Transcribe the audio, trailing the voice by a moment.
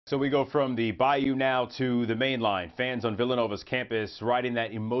So we go from the Bayou now to the main line. Fans on Villanova's campus riding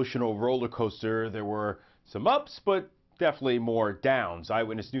that emotional roller coaster. There were some ups, but definitely more downs.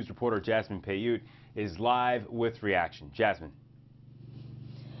 Eyewitness News reporter Jasmine Payoute is live with reaction. Jasmine.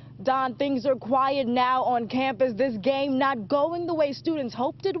 Don, things are quiet now on campus. This game not going the way students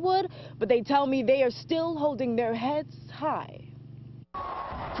hoped it would, but they tell me they are still holding their heads high.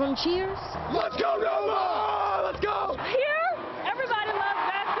 From cheers. Let's go, Nova! Let's go! Here, everybody loves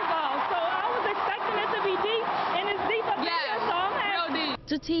basketball, so I was expecting it to be deep, and it's deep up here, so I'm happy.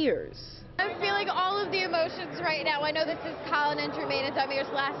 To tears. I'm feeling all of the emotions right now. I know this is Colin and Jermaine and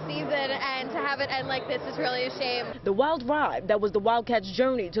Damir's last season, and to have it end like this is really a shame. The wild ride that was the Wildcats'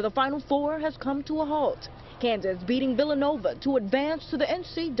 journey to the Final Four has come to a halt. Kansas beating Villanova to advance to the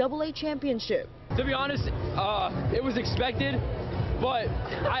NCAA championship. To be honest, it was expected, but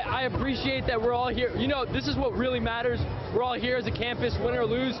I appreciate that we're all here. You know, this is what really matters. We're all here as a campus, win or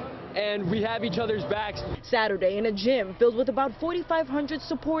lose, and we have each other's backs. Saturday in a gym filled with about 4,500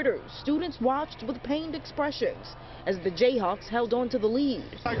 supporters, students watched with pained expressions as the Jayhawks held on to the lead.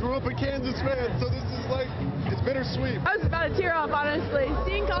 I grew up a Kansas fan, so this is like, it's bittersweet. I was about to tear up, honestly.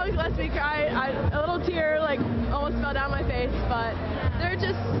 Seeing Colin Gillespie cry, a little tear almost fell down my face, but they're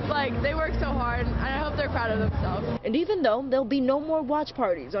just they work so hard, and I hope they're proud of themselves. And even though there'll be no more watch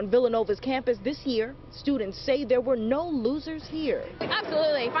parties on Villanova's campus this year, students say there were no losers here.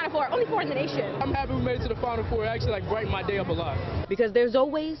 Absolutely. Final Four, only four in the nation. I'm happy we made it to the Final Four. It actually brightened my day up a lot. Because there's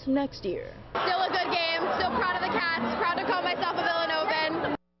always next year. Still a good game. Still proud of the Cats. Proud to call myself a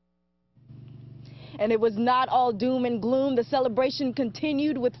Villanovan. And it was not all doom and gloom. The celebration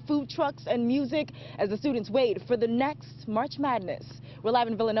continued with food trucks and music as the students wait for the next March Madness. We're live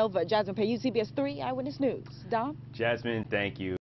in Villanova. Jasmine Payoute, CBS 3 Eyewitness News. Dom? Jasmine, thank you.